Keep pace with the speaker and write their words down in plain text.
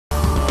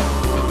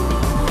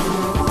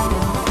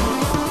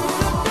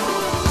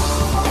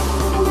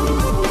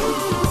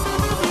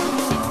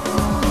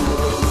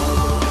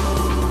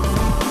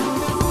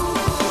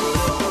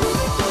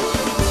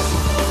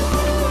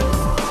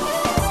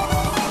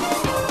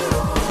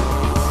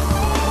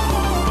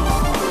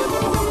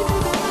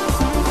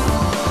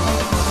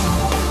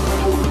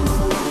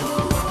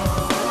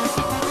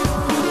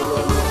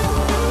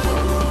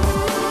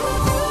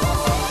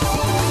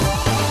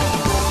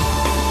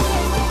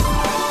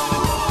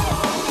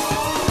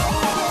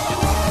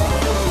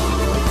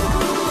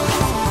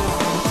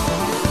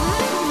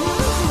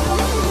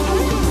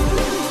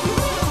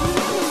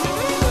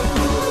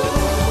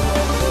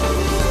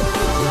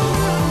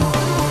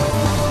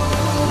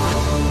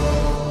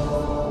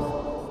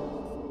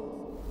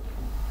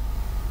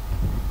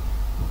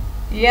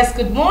Yes,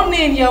 good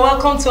morning. You're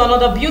welcome to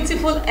another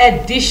beautiful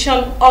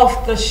edition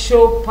of the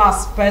show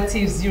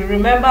Perspectives. You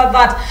remember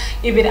that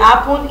if it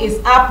happened, it's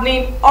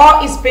happening,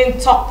 or it's been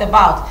talked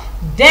about,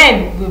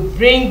 then we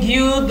bring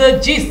you the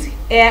gist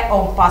here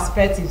on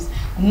Perspectives.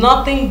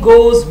 Nothing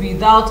goes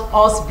without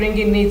us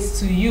bringing it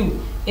to you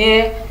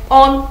here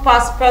on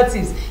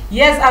Perspectives.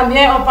 Yes, I'm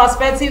here on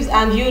Perspectives,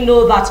 and you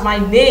know that my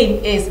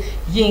name is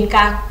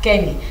Yinka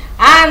Kenny.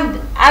 And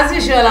as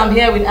usual, I'm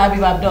here with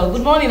Habib Abdul.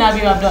 Good morning,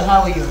 Habib Abdul.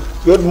 How are you?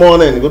 Good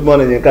morning,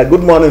 Yinka.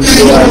 Good morning,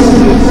 viewers.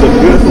 It's a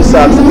beautiful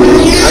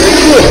Saturday, and it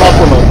will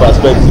happen on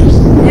Perspectives.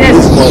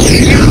 Yes,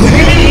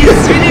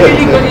 it's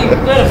really going to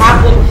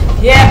happen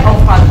here on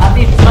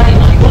Perspectives.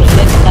 You want to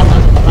let it happen?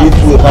 It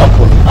will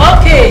happen.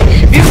 Okay,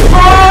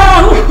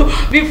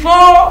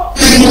 before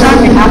we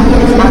start the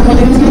happenings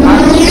according to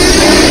us,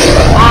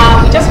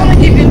 we just want to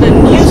give you the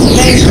news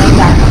mention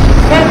that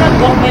federal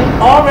government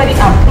already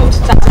approved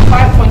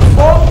 35.4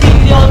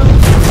 billion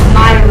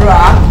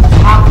naira.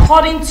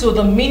 According to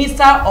the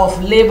Minister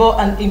of Labour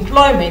and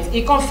Employment,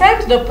 he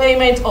confirmed the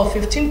payment of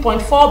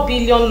 15.4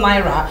 billion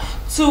naira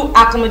to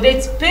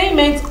accommodate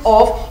payment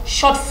of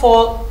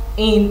shortfall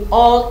in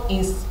all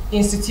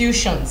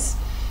institutions.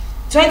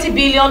 20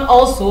 billion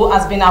also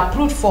has been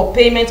approved for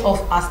payment of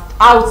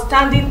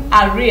outstanding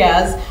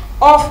arrears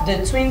of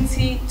the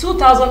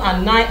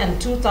 2009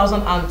 and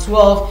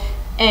 2012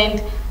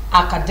 and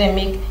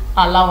academic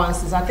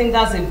allowances. I think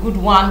that's a good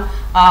one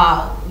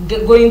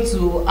going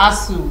to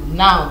ASU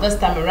now this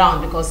time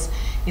around, because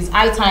it's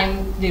high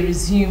time they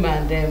resume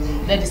and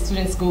let the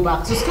students go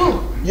back to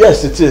school.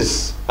 Yes, it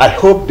is. I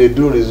hope they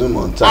do resume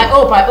on time. I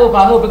hope,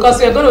 because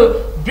we're going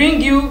to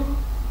bring you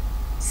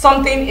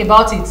something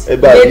about it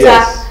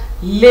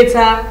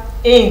later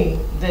in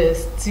the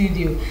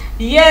studio.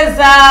 Yes,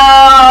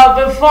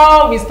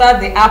 before we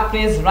start the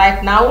happenings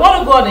right now, I want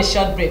to go on a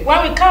short break.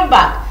 When we come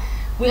back,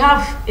 we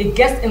have a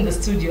guest in the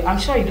studio. I'm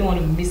sure you don't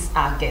want to miss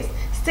our guest.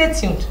 Stay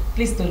tuned.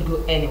 Please don't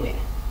go anywhere.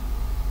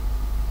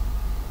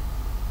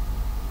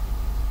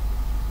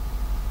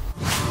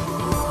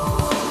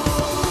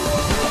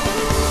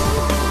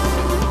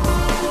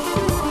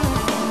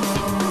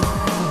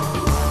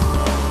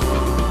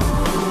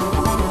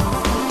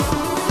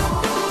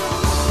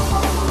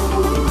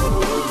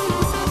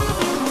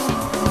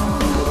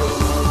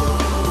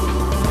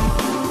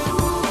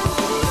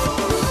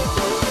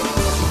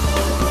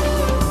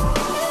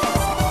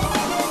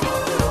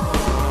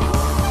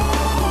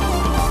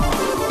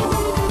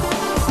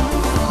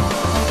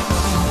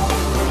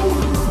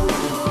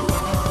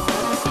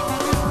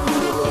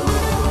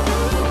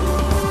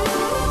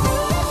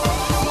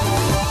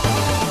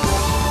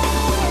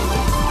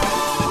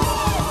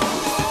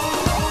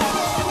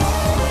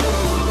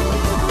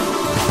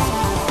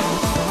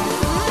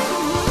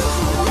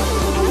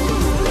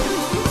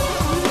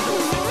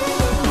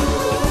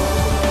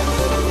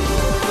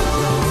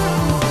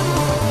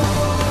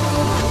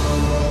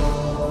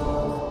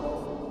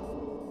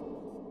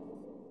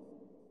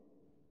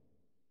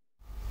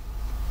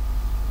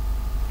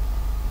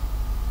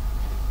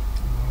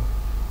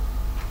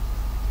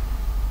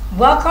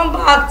 Welcome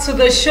back to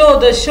the show.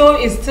 The show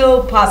is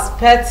still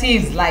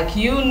Perspectives, like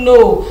you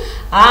know.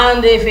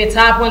 And if it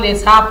happened,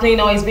 it's happening,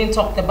 or it's been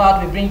talked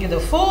about, we bring you the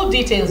full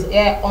details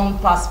here on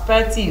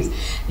Perspectives.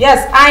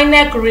 Yes,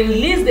 INEC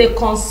released a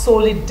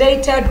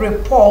consolidated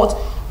report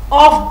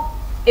of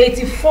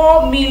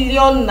 84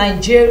 million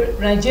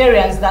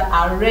Nigerians that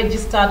are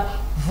registered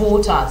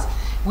voters.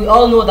 We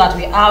all know that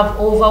we have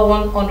over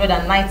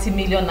 190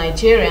 million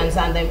Nigerians,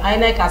 and the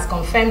INEC has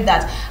confirmed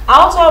that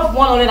out of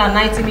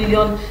 190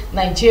 million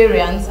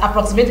Nigerians,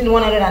 approximately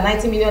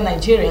 190 million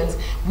Nigerians,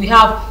 we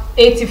have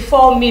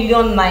 84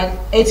 million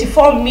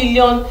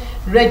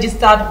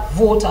registered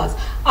voters.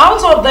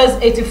 Out of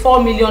those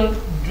 84 million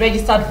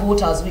registered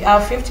voters, we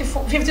have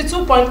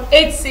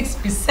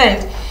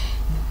 52.86%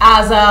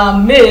 as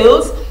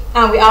males,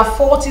 and we have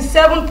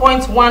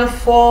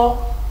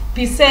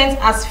 47.14%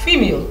 as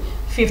female.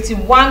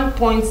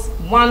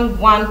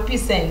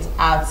 51.11%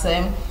 as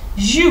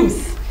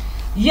youth.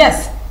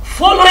 Yes,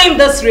 following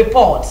this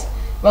report,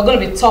 we're going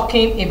to be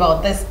talking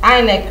about this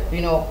INEC,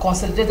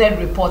 consolidated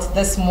report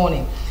this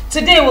morning.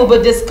 Today we'll be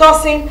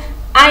discussing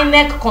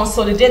INEC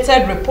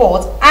consolidated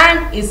report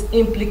and its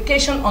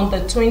implication on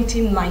the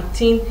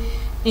 2019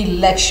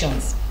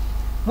 elections.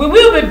 We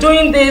will be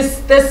doing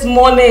this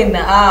morning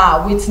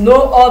with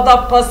no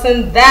other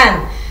person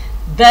than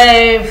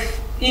the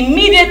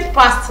immediate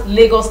past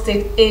Lagos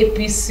State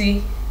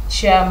APC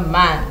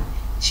chairman,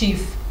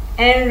 Chief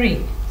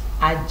Henry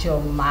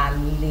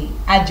Ajomale.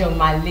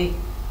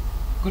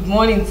 Good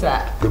morning,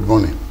 sir. Good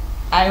morning.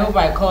 I hope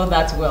I called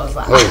that well,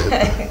 sir. Oh,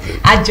 yeah.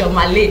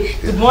 Ajomale.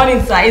 Good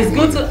morning, sir. It's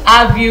good to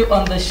have you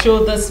on the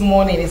show this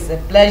morning. It's a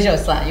pleasure,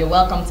 sir. You're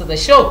welcome to the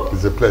show.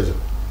 It's a pleasure.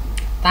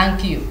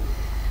 Thank you.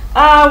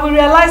 We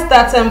realized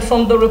that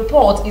from the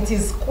report, it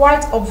is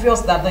quite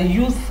obvious that the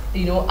youth,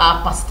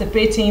 are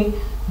participating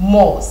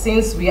more,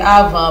 since we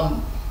have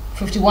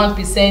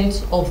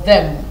 51% of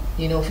them,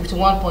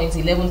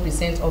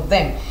 51.11% of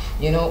them,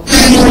 that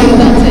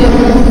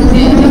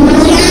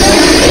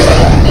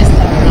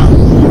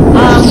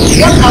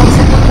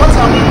what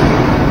are we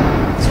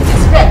to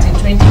expect in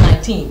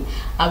 2019?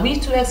 Are we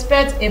to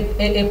expect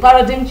a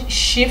paradigm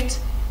shift,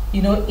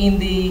 in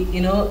the,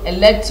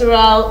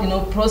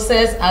 electoral,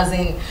 process, as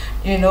in,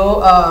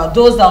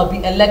 those that will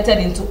be elected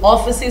into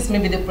offices,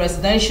 maybe the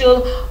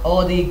presidential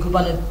or the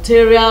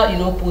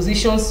gubernatorial,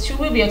 positions? Should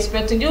we be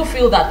expecting, do you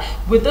feel that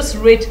with this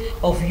rate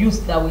of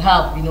youth that we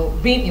have,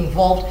 being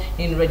involved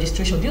in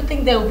registration, do you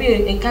think there will be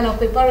a kind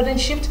of a paradigm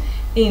shift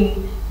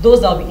in those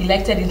that will be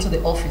elected into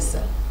the office,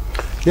 sir?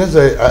 Yes,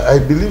 I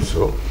believe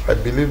so. I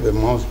believe there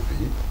must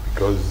be,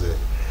 because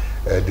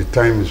the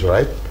time is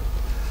ripe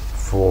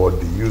for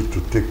the youth to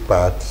take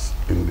part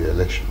in the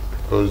election,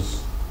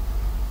 because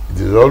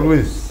it is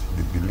always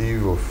the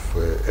belief of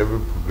every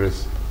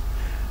progressive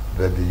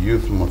that the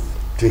youth must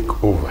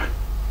take over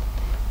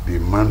the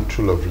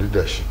mantle of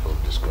leadership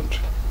of this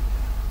country.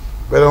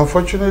 But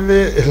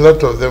unfortunately, a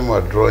lot of them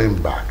are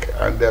drawing back,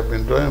 and they have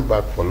been drawing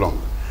back for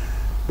long.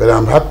 But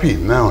I'm happy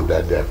now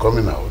that they are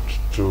coming out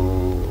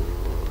to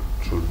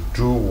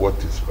do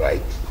what is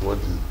right, what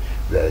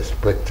they are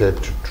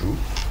expected to do.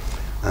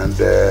 And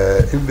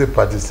if they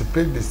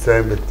participate this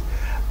time, but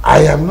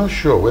I am not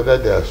sure whether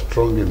they are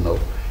strong enough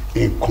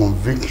in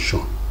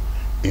conviction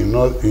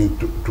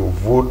to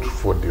vote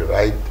for the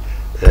right,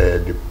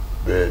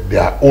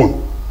 their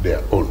own.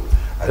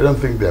 I don't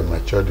think they are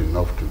matured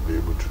enough to be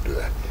able to do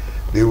that.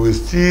 They will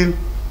still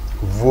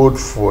vote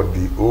for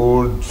the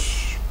old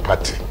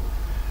party,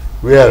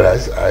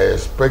 whereas I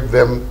expect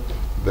them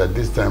that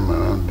this time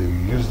around they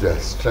will use their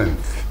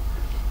strength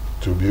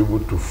to be able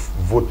to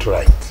vote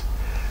right.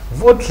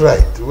 Vote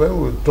right,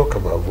 when we talk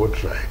about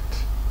vote right,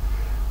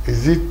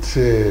 is it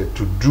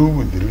to do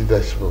with the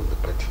leadership of the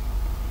party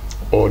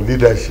or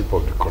leadership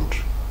of the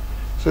country?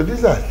 So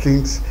these are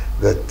things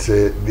that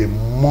they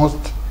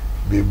must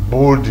be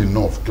bold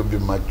enough, to be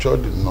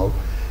matured enough.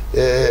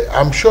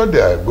 I'm sure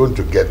they are going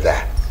to get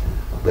that,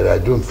 but I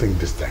don't think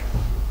this time.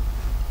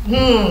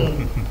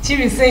 Chief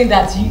is saying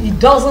that he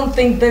doesn't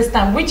think this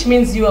time, which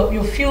means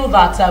you feel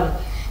that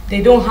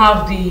they don't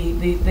have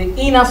the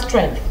inner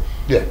strength.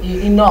 Yeah.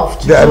 Enough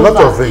to there are a lot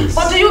that. of things.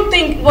 But do you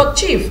think, well,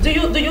 Chief, do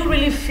you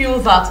really feel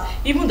that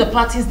even the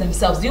parties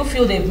themselves, do you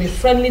feel they've been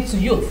friendly to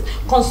youth,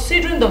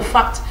 considering the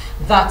fact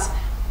that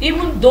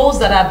even those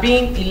that are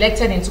being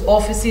elected into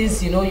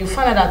offices, you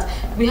find out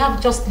that we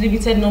have just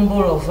limited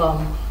number of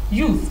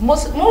youth.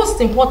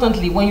 Most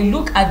importantly, when you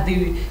look at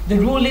the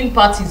ruling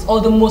parties or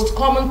the most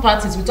common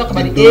parties, we talk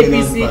about the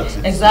APC, parties,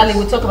 exactly.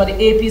 Yes. We talk about the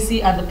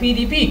APC and the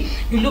PDP.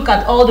 You look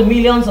at all the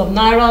millions of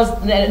naira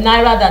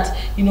that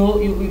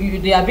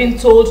they are being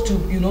told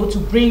to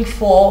bring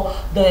for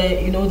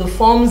the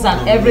forms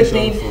and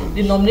everything,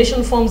 the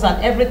nomination forms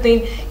and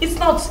everything. It's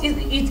not.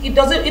 It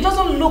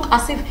doesn't look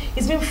as if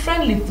it's been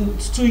friendly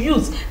to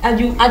youth.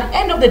 And at the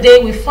end of the day,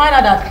 we find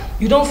out that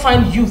you don't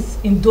find youth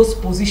in those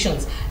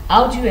positions.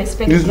 How do you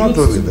expect it's not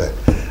only that.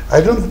 I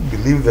don't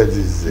believe that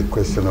is a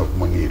question of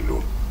money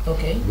alone.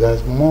 Okay.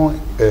 There's more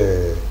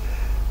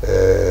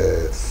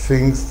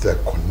things that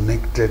are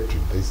connected to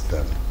this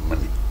than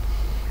money.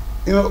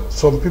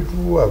 Some people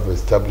who have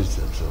established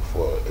themselves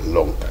for a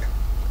long time,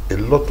 a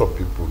lot of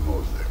people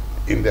know them.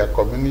 In their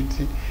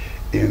community,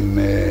 in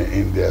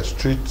their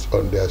streets,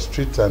 on their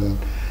streets, and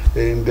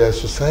in their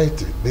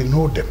society, they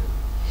know them.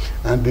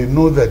 And they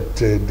know that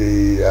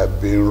they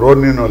have been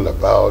running all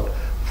about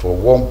for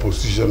one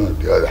position or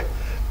the other.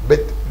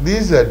 But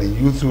these are the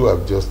youth who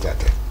have just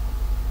started.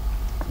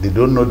 They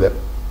don't know them.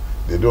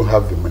 They don't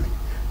have the money.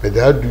 But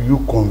how do you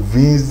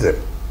convince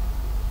them?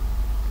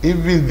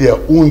 Even their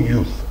own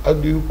youth, how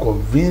do you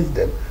convince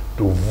them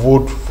to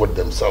vote for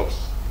themselves?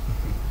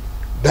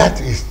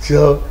 That is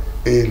still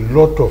a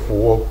lot of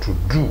work to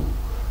do,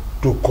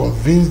 to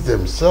convince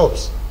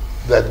themselves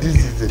that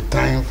this is the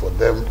time for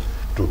them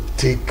to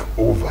take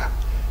over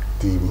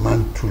the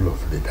mantle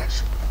of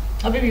leadership.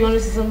 Habib, you want to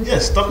say something?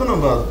 Yes, talking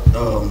about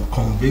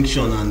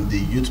conviction and the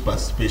youth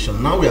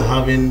participation, now we are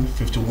having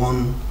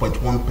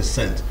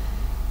 51.1%.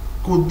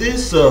 Could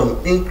this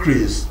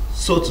increase,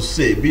 so to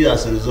say, be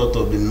as a result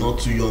of the Not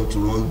Too Young to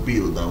Run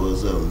bill that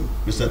was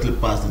recently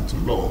passed into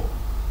law?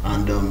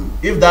 And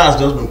if that has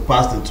just been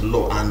passed into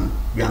law and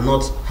we are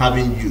not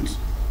having youth,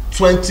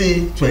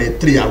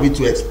 2023, are we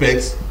to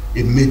expect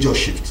a major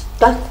shift?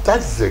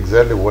 That's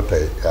exactly what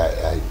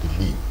I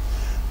believe.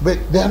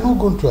 But they are not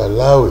going to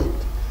allow it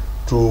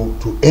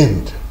to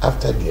end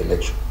after the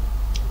election.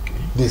 Okay.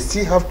 They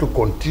still have to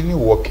continue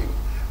working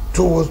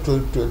towards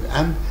 2020,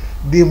 and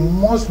they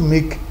must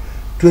make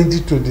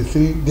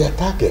 2023 their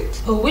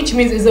target. Which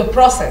means it's a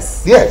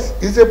process. Yes,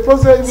 it's a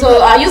process.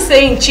 So are you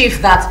saying,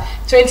 Chief, that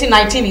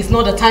 2019 is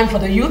not the time for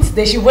the youth?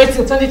 They should wait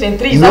till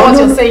 2023? Is that what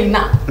you're saying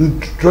now?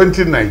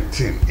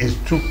 2019 is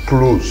too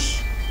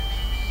close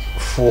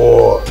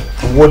for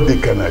what they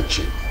can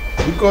achieve,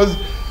 because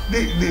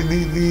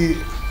the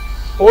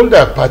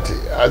older party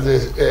has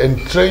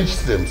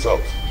entrenched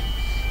themselves.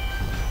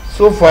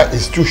 So far,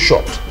 it's too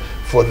short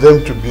for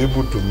them to be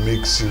able to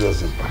make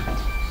serious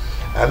impact.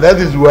 And that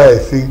is why I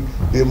think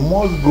they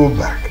must go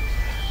back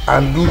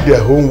and do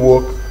their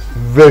homework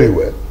very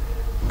well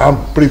and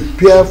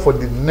prepare for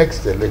the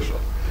next election.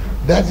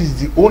 That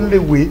is the only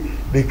way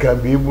they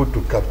can be able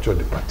to capture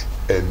the party,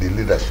 the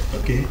leadership.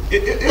 Okay.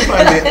 If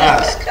I may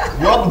ask,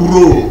 what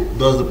role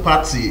does the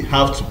party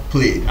have to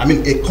play? I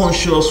mean, a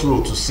conscious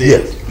role to say,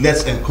 yes,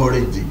 let's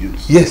encourage the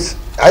youth. Yes,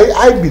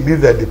 I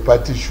believe that the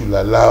party should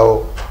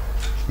allow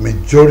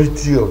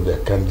majority of their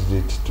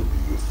candidates to be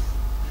youth.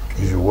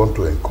 If you want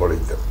to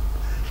encourage them,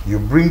 you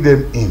bring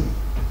them in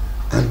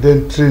and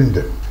then train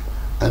them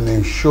and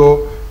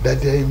ensure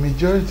that they are a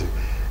majority.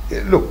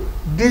 Look,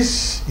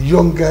 this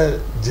younger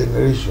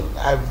generation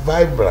are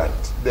vibrant,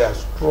 they are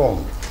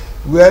strong,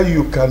 where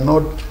you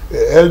cannot,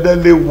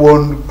 elderly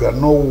one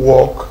cannot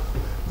walk,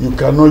 you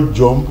cannot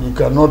jump, you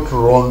cannot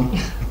run.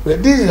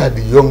 But these are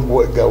the young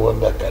ones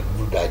that can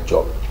do that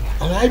job.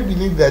 And I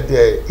believe that they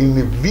are in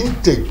a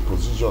vintage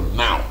position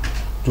now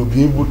to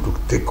be able to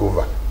take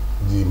over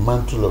the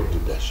mantle of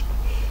leadership.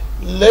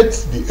 Let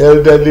the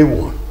elderly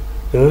one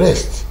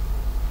rest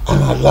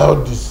and allow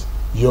this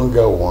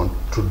younger one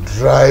to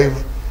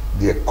drive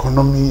the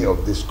economy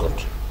of this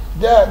country.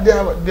 They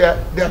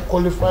are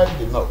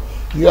qualified enough.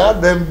 You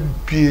have them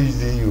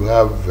PhD, you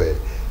have a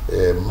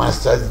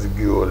master's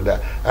degree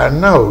holder,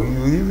 and now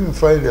you even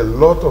find a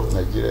lot of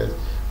Nigerians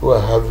who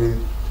are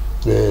having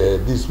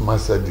this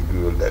master's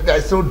degree holder. There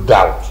is no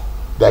doubt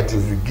that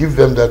if you give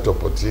them that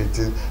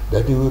opportunity,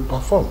 that they will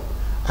perform.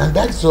 And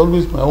that's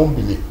always my own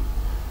belief,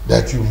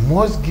 that you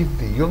must give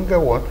the younger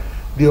one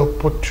the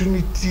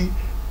opportunity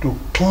to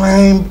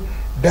climb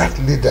that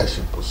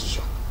leadership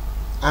position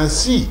and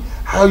see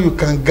how you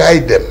can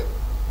guide them.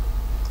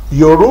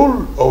 Your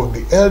role of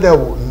the elder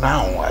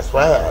now, as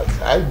far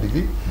as I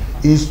believe,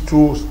 is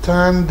to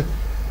stand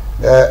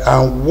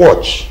and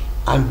watch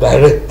and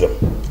direct them.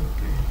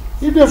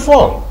 If they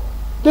fall,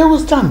 they will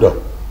stand up.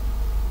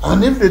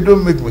 And if they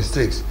don't make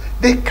mistakes,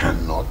 they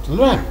cannot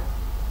learn.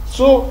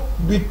 So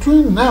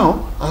between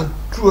now and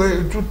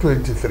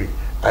 2023,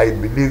 I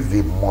believe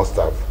they must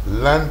have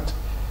learned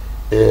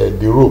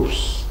the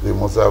ropes. They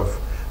must have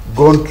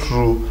gone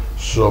through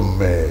some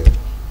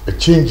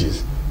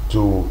changes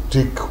to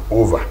take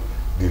over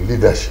the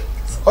leadership.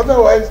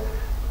 Otherwise,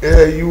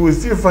 you will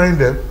still find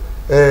them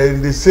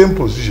in the same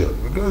position,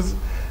 because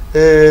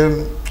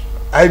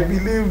I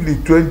believe the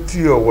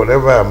 20 or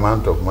whatever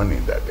amount of money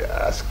that they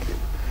are asking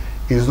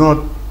is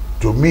not,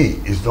 to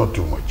me, is not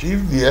too much.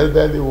 If the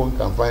elderly one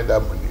can find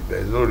that money, there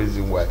is no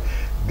reason why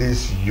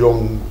this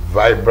young,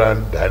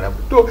 vibrant,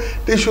 dynamic, so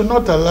they should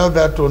not allow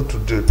that one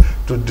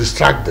to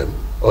distract them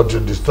or to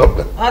disturb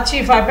them.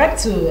 Chief, I beg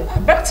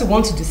to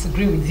want to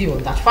disagree with you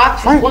on that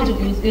fact. You want to,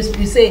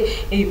 you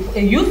say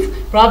a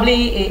youth,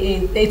 probably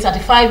a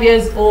 35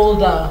 years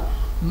old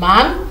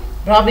man,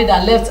 probably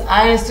that left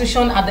our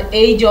institution at the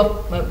age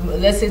of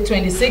let's say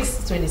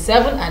 26,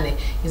 27, and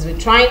he's been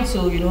trying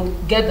to, you know,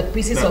 get the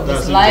pieces of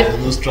his life.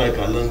 There's no strike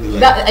along the line.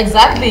 That,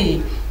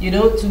 exactly, you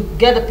know, to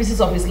get the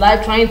pieces of his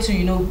life, trying to,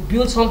 you know,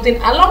 build something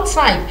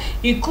alongside.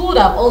 He could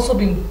have also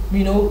been,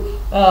 you know,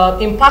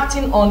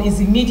 impacting on his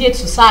immediate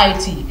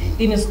society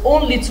in his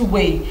own little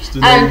way.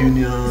 Student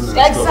union and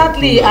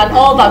exactly, stuff. and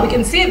all that. We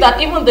can see that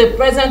even the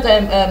present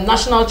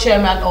national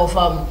chairman of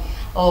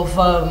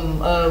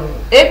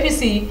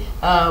APC,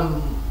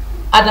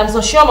 Adams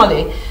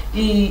Ajomale,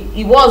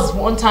 he was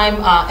one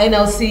time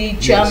NLC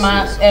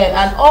chairman, yes.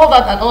 And all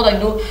that, you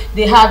know,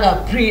 they had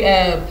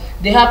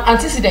they have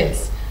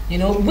antecedents, you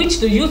know, which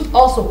the youth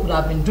also could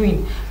have been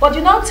doing. But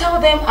you now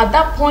tell them at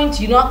that point,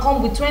 you know,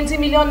 come with 20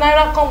 million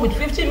naira, come with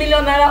 50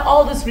 million naira,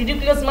 all this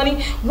ridiculous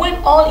money, when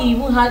all he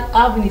even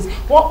having is,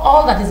 well,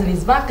 all that is in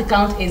his bank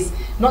account is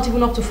not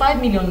even up to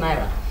 5 million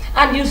naira.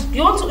 And you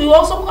also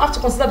have to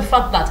consider the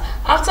fact that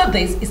after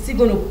this, he's still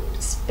going to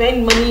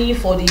spend money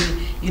for the,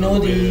 you know,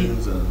 the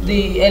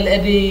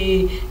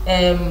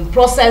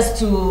process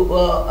to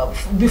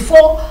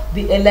before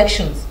the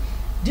elections.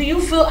 Do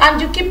you feel,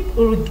 and you keep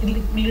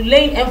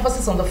laying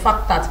emphasis on the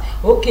fact that,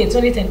 okay,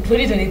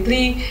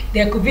 2023,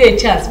 there could be a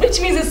chance,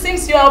 which means it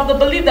seems you have the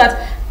belief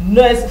that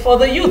no, for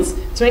the youth,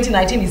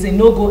 2019 is a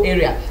no-go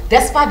area,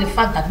 despite the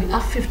fact that we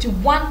have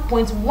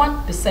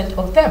 51.1%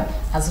 of them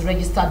as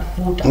registered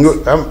voters.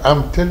 No,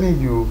 I'm telling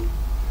you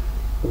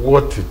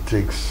what it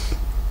takes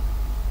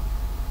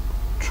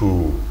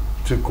to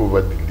take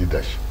over the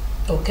leadership.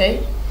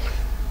 Okay.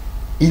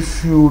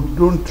 If you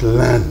don't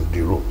learn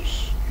the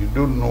ropes, you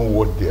don't know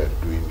what they are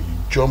doing, you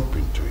jump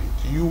into it,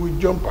 you will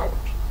jump out.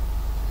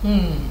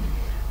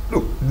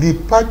 Look, the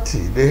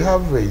party, they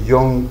have a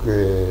young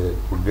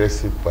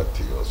progressive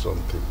party or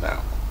something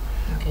now.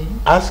 Okay.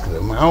 Ask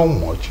them how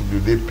much do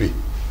they pay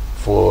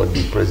for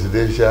the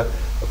presidential,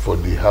 for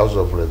the House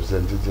of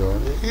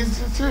Representatives. It's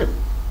the same,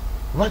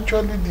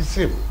 virtually the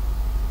same.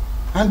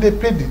 And they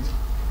paid it.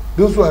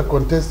 Those who are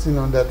contesting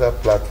under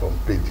that platform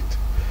paid it.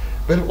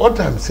 But what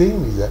I'm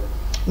saying is that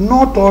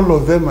not all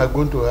of them are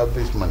going to have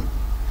this money.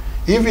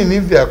 Even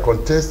if they are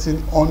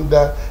contesting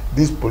under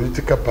these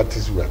political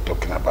parties we are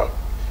talking about.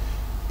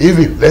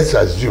 Even, let's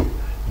assume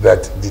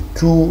that the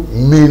two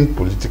main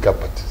political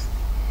parties,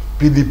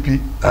 PDP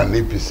and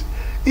APC,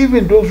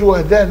 even those who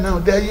are there now,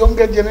 they are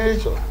younger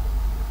generation.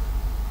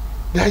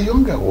 They are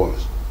younger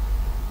ones.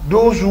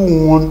 those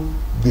who won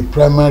the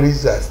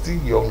primaries are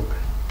still young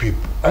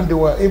people, and they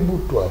were able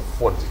to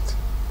afford it.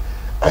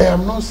 I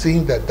am not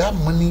saying that that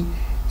money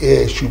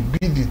should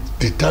be the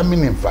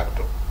determining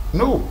factor.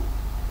 No.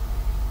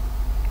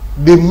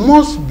 They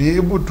must be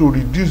able to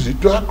reduce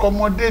it to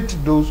accommodate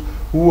those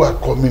who are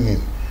coming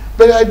in.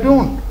 But I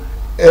don't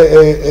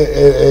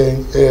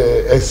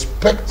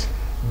expect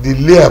the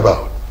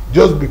layabout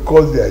just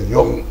because they are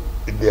young.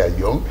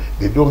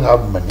 They don't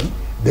have money.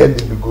 Then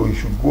you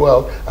should go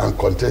out and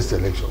contest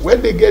election.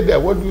 When they get there,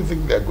 what do you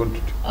think they are going to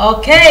do?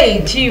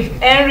 Okay, Chief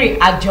Henry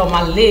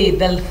Ajomale,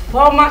 the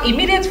former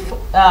immediate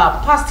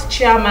past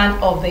chairman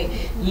of the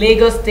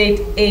Lagos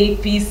State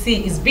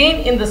APC, is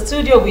being in the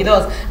studio with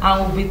us,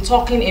 and we'll be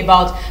talking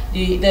about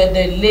the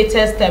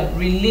latest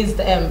released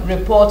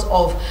report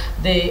of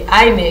the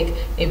INEC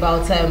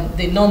about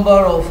the number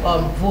of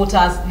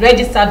voters,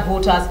 registered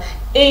voters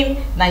in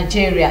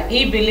Nigeria.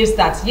 He believes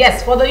that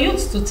yes, for the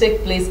youths to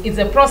take place, it's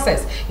a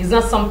process. It's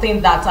not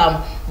something that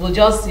will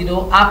just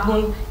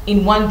happen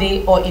in one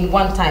day or in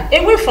one time.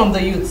 Away from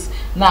the youths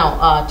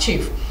now,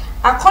 Chief,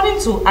 according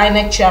to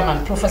INEC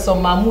chairman Professor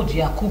Mahmood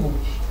Yakubu,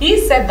 he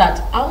said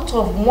that out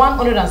of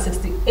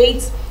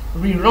 168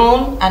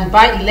 rerun and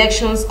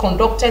by-elections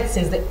conducted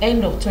since the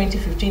end of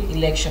 2015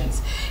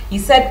 elections, he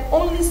said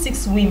only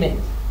 6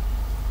 women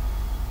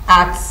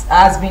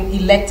has been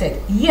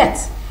elected.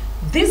 Yet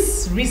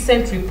this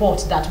recent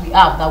report that we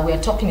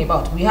are talking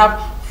about, we have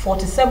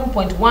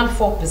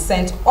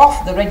 47.14%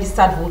 of the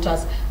registered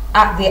voters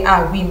they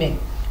are women.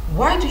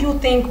 Why do you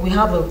think we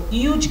have a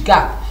huge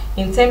gap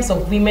in terms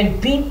of women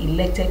being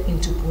elected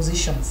into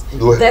positions,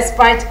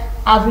 despite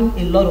having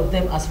a lot of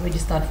them as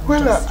registered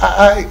voters? Well,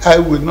 I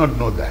will not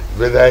know that,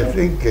 but I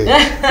think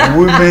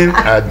women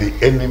are the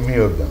enemy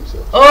of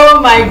themselves. Oh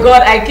my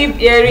God, I keep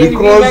hearing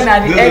women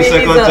are the enemies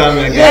of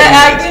themselves.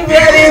 I keep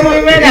hearing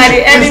women are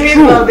the enemies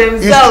of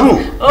themselves.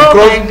 It's true. Oh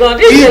my God,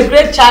 this is a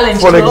great challenge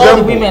to all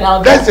the women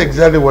out there. That's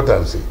exactly what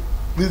I'm saying.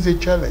 This is a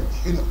challenge.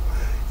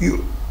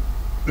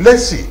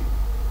 Let's see.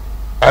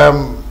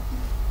 I'm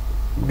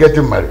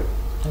getting married.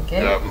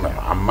 Okay.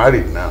 I'm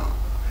married now,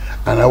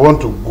 and I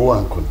want to go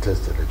and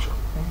contest election.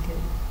 Okay.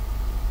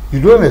 You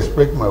don't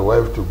expect my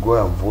wife to go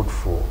and vote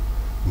for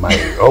my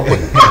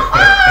opponent.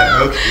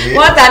 Okay.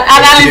 What an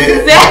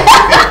analysis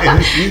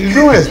there. You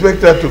don't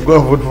expect her to go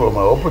and vote for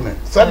my opponent.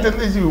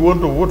 Certainly she will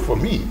want to vote for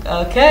me.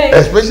 Okay.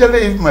 Especially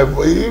if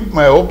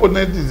my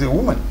opponent is a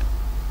woman.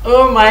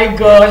 Oh my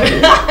God.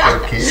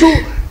 Okay. So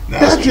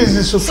that is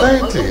the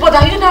society. But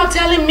are you now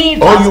telling me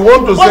that? Or you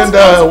want to send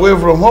her away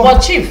from home? But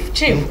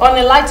Chief, on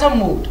a lighter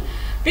mood,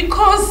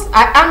 because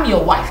I am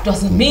your wife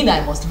doesn't mean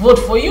I must vote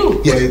for you.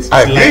 Yes,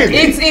 I agree.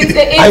 It's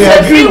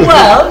a free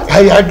world.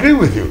 I agree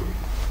with you.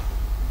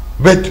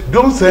 But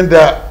don't send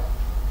her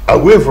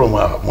away from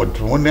her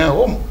matrimonial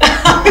home.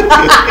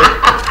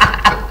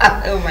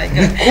 Oh my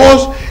God.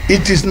 Because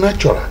it is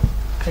natural.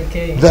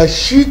 Okay. That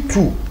she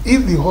too,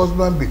 if the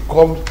husband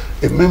becomes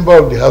a member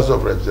of the House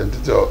of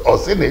Representatives or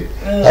Senate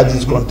that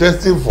is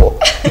contesting for,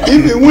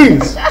 if he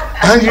wins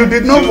and you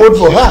did not vote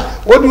for her,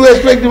 what do you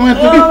expect the man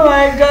to do? Oh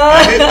my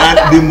God.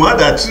 And the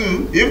mother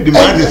too, if the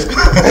man is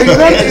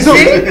exactly. So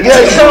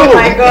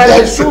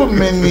there are so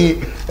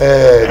many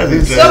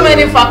so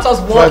many factors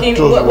working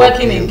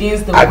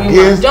against the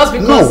women, just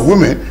because no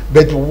women,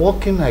 but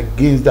working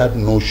against that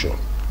notion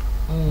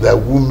that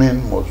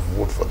women must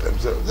vote for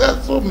themselves. There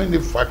are so many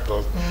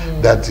factors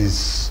that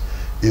is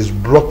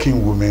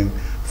blocking women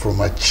from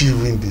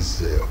achieving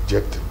this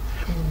objective.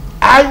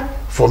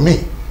 For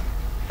me,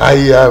 I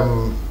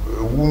am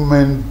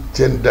woman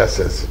gender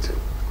sensitive.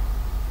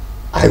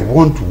 I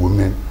want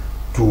women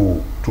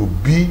to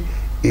be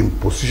in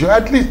position,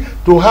 at least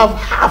to have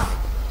half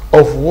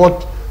of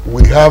what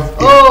we have.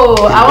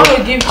 I want to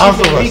give you a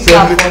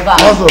recap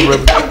for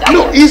that.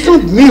 No, it's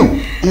not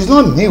new. It's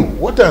not new.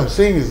 What I'm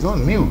saying is not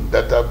new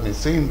that I've been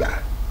saying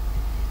that.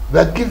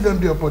 That give them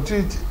the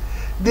opportunity.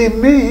 They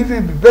may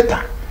even be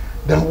better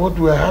than what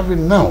we are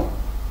having now.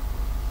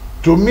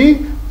 To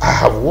me, I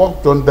have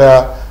worked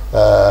under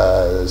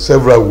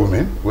several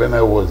women when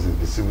I was in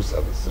the civil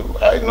service. So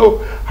I know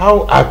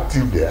how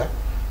active they are.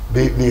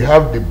 They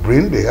have the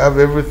brain, they have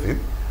everything.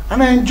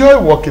 And I enjoy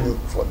working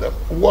for them,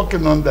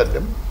 working under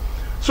them.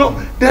 So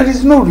there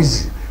is no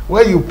reason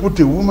why you put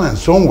a woman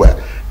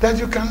somewhere that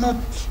you cannot,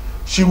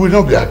 she will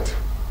not be active.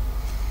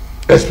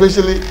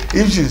 Especially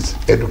if she's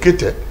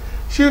educated,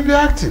 she will be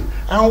active.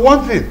 And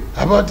one thing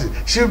about it,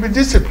 she will be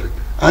disciplined.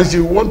 And she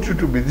wants you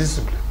to be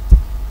disciplined.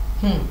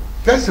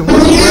 That's the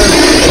most important.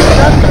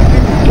 That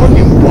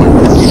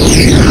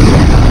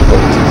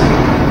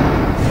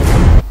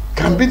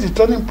can be the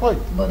turning point.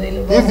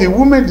 If the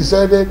women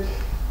decided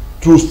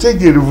to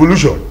stage a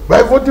revolution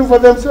by voting for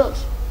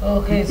themselves.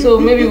 Okay, so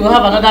maybe we'll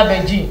have another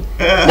Beijing.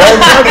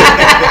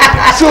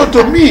 So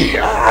to me,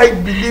 I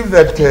believe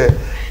that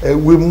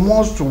we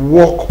must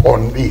work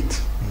on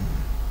it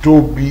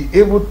to be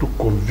able to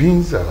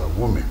convince our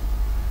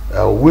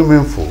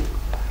women folk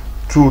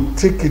to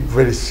take it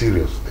very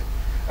seriously,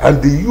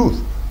 and the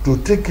youth to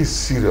take it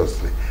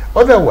seriously.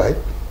 Otherwise,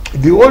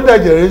 the older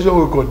generation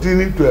will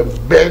continue to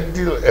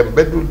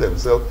embed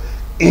themselves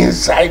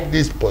inside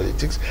this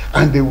politics,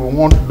 and they don't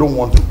want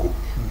to go.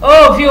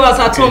 Oh, viewers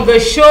at home, the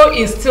show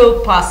is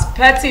still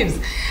Perspectives.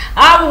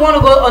 I want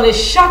to go on a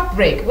short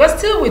break. We're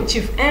still with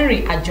Chief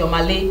Henry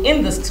Ajomale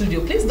in the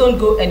studio. Please don't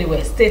go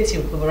anywhere. Stay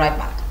tuned. We'll be right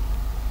back.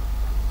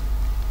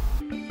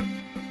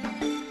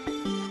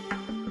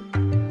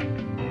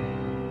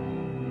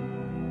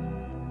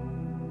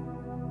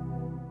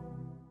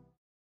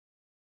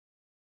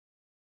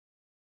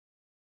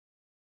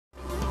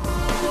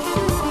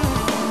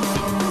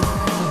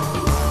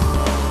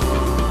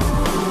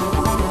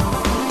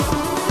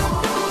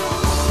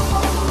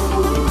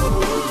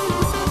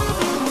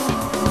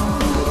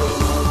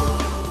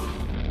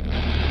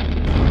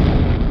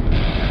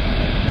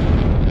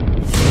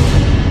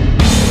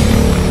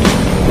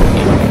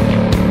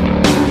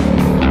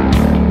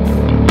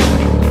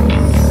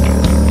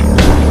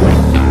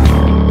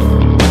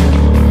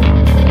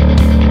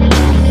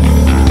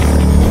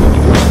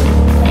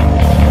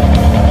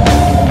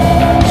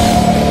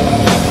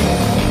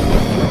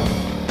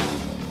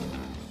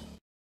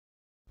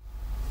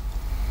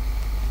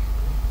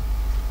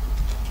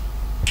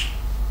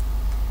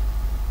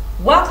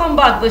 Welcome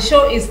back. The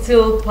show is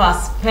still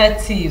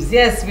Perspectives.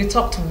 Yes, we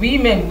talked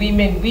women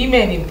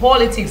in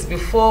politics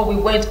before we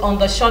went on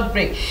the short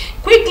break.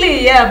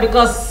 Quickly, yeah,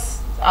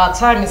 because our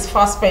time is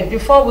fast spent.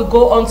 Before we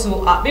go on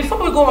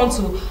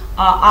to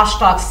our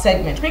hashtag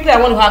segment, quickly, I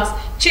want to ask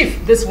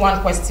Chief this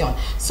one question.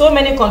 So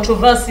many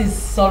controversies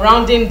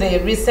surrounding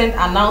the recent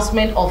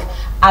announcement of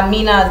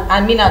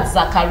Aminat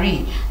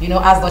Zakari,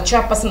 as the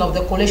chairperson of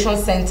the Coalition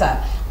Center.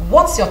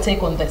 What's your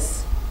take on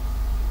this?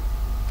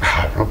 I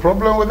have no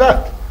problem with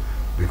that,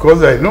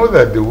 because I know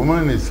that the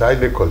woman is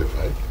highly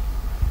qualified.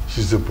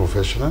 She's a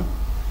professional.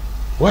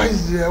 Why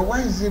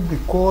is it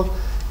because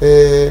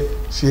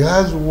she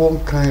has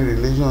one kind of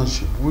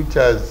relationship which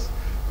has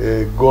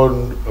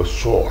gone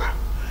sour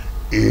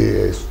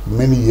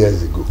many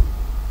years ago?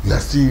 You are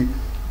still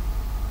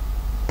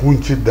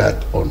punching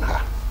that on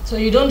her. So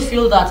you don't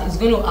feel that it's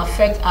going to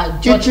affect her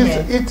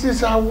judgment? It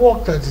is her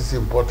work that is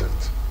important.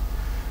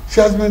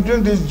 She has been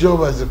doing this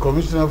job as a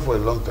commissioner for a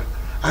long time,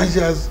 and she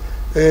has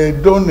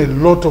done a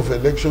lot of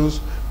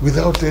elections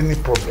without any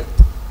problem.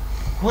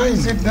 Why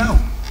is it now?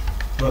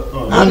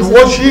 And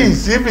what she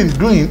is even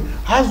doing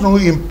has no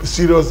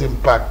serious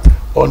impact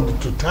on the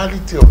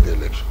totality of the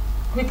election.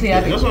 Quickly,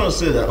 I just want to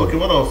say that, okay,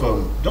 one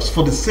of just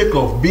for the sake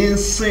of being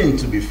seen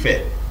to be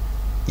fair,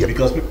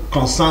 because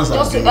concerns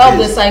just to help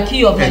the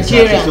psyche of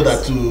Nigerians, so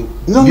that to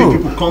give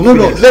people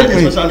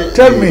confidence.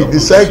 Tell me the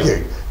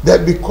psyche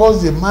that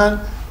because the man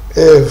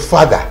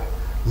father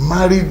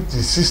married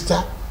the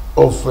sister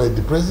of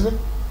the president,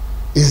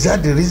 is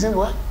that the reason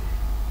why?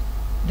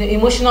 The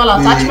emotional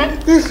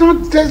attachment?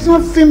 There's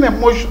nothing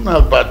emotional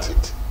about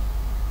it.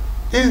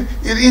 It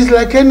is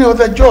like any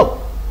other job.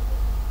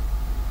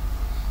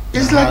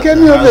 It's like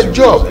any other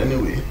job.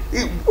 Anyway.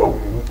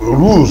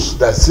 Rules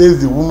that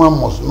says the woman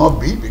must not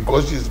be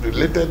because she's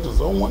related to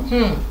someone.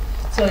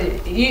 So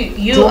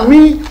you to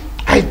me,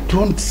 I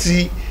don't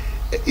see,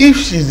 if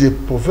she's a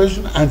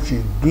professional and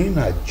she's doing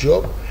her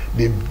job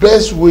the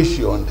best way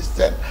she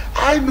understands.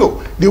 I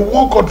know the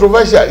one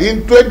controversial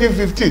in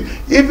 2015,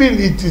 even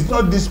it is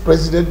not this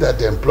president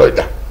that employed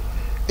her.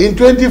 In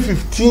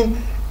 2015,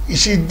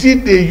 she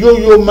did the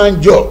yo-yo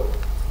man job.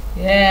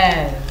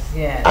 Yes.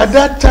 At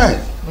that time.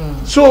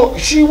 So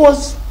she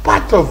was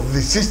part of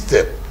the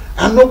system,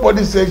 and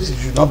nobody said she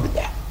should not be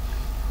there.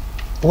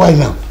 Why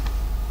now?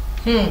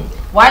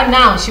 Why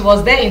now? She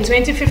was there in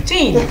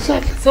 2015.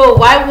 Exactly. So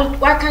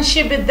why can't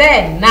she be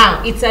there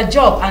now? It's a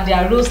job, and there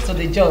are rules to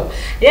the job.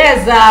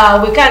 Yes,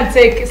 we can't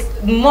take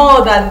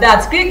more than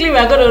that. Quickly, we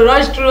are going to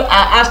rush through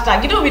our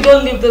hashtag. We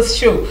don't leave this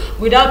show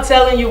without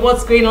telling you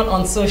what's going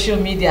on social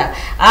media.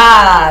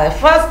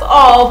 First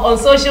off, on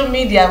social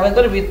media, we're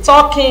going to be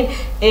talking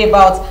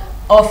about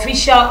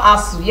official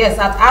ASU. Yes,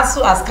 that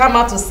ASU has come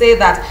out to say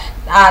that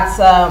at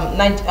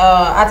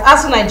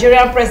ASU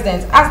Nigerian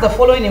president has the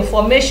following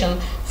information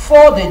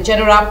for the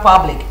general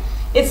public.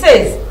 It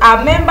says,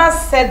 our members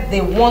said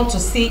they want to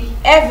see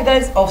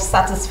evidence of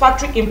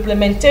satisfactory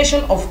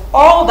implementation of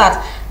all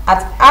that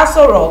at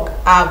Aso Rock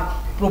have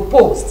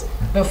proposed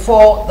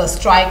before the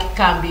strike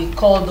can be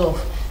called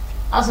off.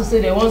 ASU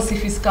say they want to see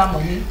fiscal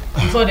money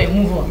before they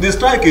move on. The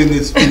strike in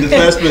the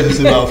first place is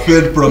about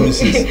failed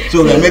promises.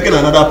 So they're making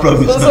another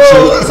promise. So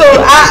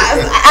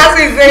as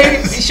we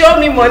say, show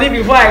me money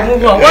before I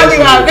move on. What do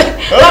you have?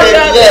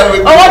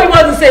 What do you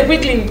want to say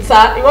quickly,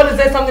 sir? You want to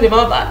say something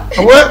about that?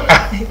 Well,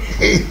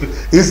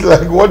 it's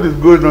like what is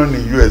going on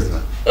in US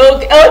now.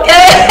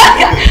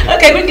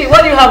 Okay, quickly,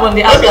 what do you have on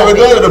the outside? Okay, we're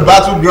going to the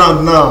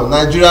battleground now.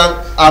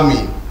 Nigerian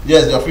Army.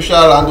 Yes, the official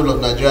handle of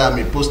Nigerian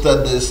Army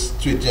posted this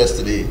tweet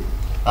yesterday,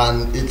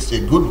 and it's a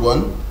good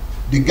one.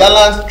 The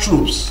gallant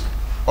troops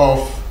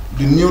of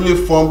the newly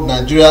formed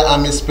Nigeria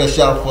Army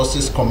Special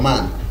Forces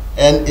Command,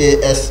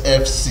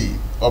 NASFC,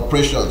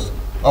 Operation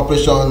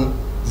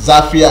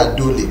Zafia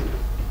Dole,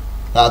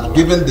 have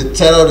given the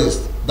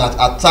terrorists that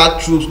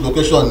attacked troops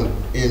location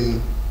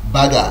in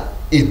Baga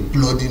a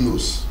bloody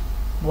nose.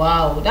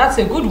 Wow, that's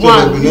a good So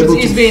one. they've been able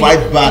to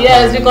fight back.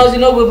 Yes, because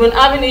we've been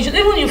having issues.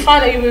 Even you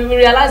find that we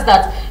realize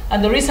that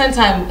in the recent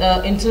time,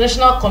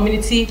 international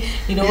community,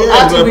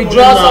 had to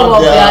withdraw some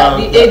of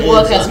the aid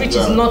workers, which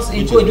is not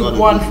a good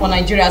one for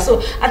Nigeria.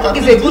 So I think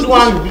it's a good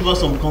one. Give us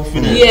some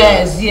confidence.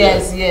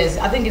 Yes.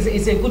 I think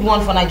it's a good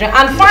one for Nigeria.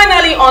 And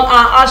finally, on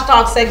our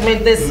hashtag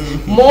segment this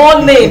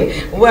morning,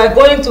 we're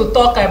going to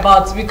talk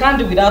about. We can't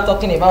do without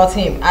talking about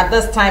him at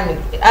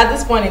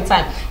this point in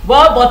time.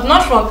 Well, but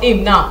not from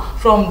him now.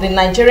 From the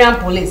Nigerian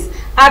police.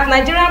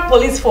 Nigerian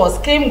police force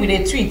came with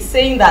a tweet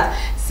saying that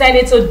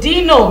Senator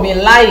Dino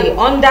Melaye,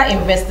 under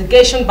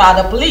investigation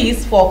by the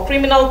police for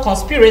criminal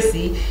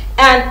conspiracy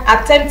and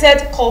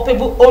attempted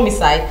culpable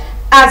homicide,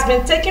 has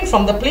been taken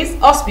from the police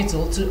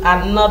hospital to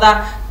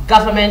another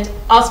government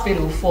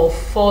hospital for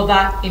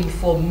further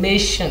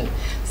information.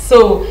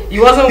 So he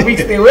wasn't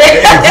weeks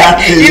away.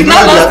 Exactly. He's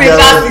not lost in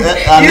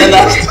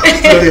Another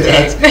story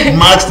that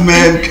masked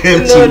men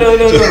came to.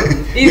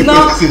 No. He's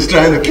not. He's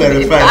trying to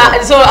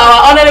clarify. So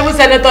our honorable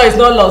senator is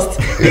not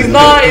lost. He's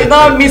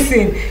not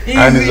missing.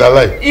 And he's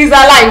alive. He's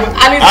alive.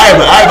 And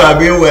I've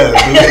been well.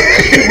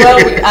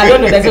 Well, I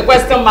don't know. There's a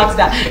question mark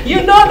there. You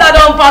know that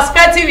on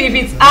Perspective, if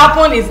it's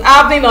happened, it's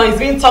happening, or it's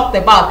being talked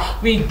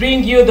about, we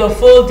bring you the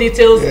full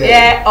details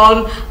here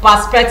on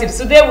Perspective.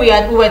 Today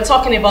we were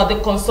talking about the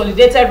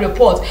consolidated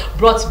report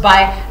brought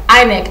by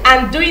INEC,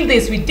 and doing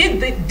this, we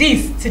did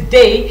this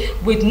today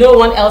with no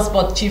one else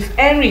but Chief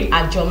Henry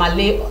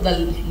Ajomale,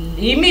 the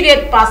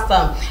immediate past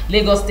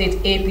Lagos State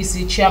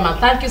APC chairman.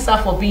 Thank you,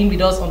 sir, for being with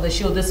us on the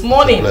show this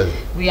morning.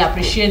 We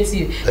appreciate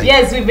you.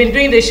 Yes, we've been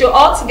doing the show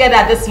all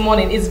together this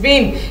morning. It's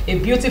been a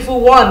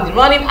beautiful one.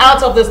 Running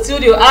out of the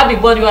studio, Abby,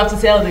 what do you have to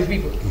tell the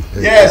people?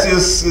 Yes,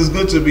 it's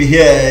good to be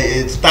here.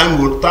 It's time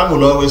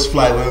will always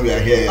fly when we are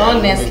here.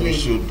 Honestly, we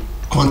should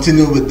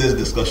continue with this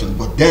discussion,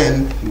 but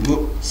then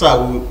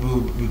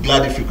we'll be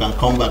glad if you can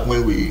come back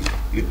when we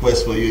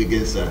request for you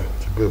again, sir.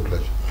 It's a great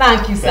pleasure.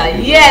 Thank you, sir. Thank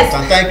you, yes,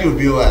 and thank you,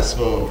 viewers,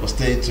 for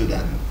staying tuned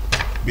and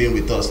being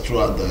with us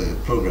throughout the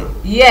program.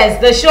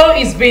 Yes, the show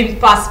is being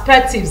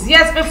Perspectives.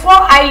 Yes, before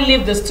I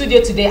leave the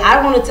studio today,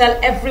 I want to tell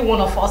every one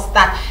of us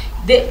that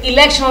the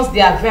elections, they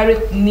are very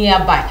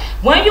nearby.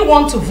 When you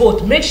want to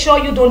vote, make sure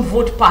you don't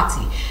vote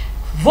party.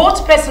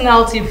 Vote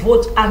personality,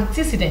 vote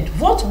antecedent,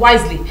 vote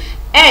wisely,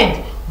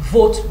 and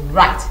vote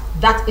right.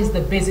 That is the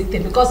basic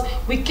thing, because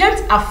we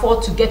can't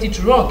afford to get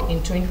it wrong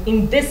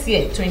in this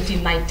year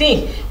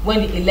 2019 when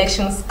the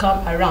elections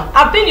come around.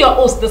 I've been your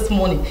host this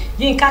morning.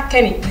 Yinka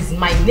Kenny is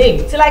my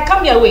name. Till I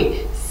come your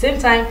way, same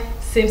time,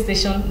 same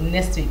station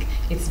next week.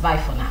 It's bye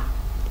for now.